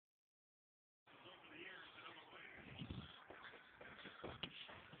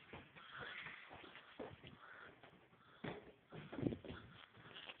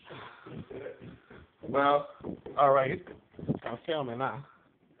Well, all right. I'm filming now.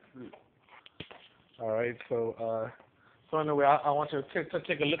 All right. So anyway, I want you to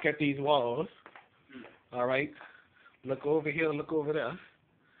take a look at these walls. All right. Look over here. Look over there.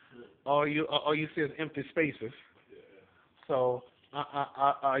 All you see is empty spaces. So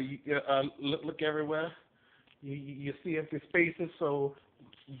look everywhere. You see empty spaces. So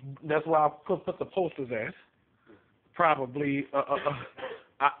that's why I put the posters there. Probably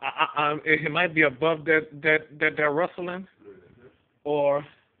it might be above that rustling, or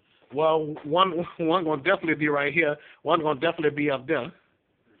well, one gonna definitely be right here. One gonna definitely be up there.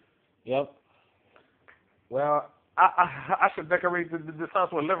 Yep. Well, I should decorate this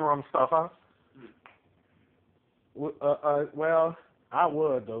house with living room stuff, huh? Well, I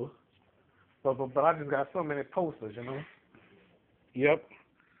would though, but I just got so many posters, you know. Yep.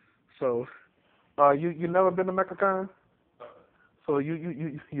 So, you never been to MechaCon? So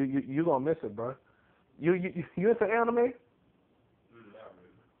you gonna miss it, bro. You into anime?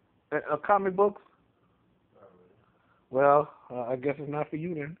 Comic books? Well, I guess it's not for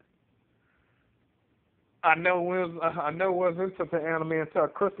you then. I know was into anime until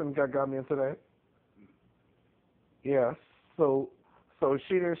Kristen got me into that. Yeah. So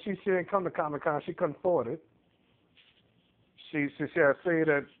she didn't come to Comic Con. She couldn't afford it. She had said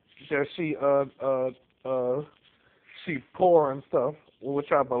that she poor and stuff,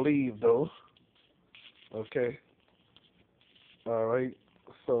 which I believe though. Okay. All right.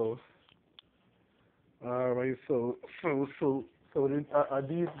 So all right. So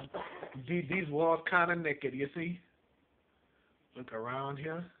these walls kind of naked. You see? Look around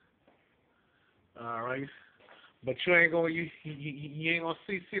here. All right. But you ain't gonna you ain't gonna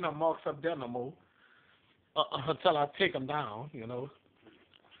see no marks up there no more until I take them down. You know.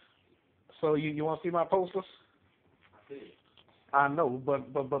 So you want to see my posters? I know, but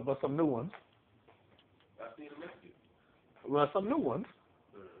some new ones. Well, some new ones.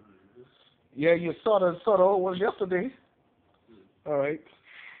 Yeah, you saw the old ones yesterday. All right.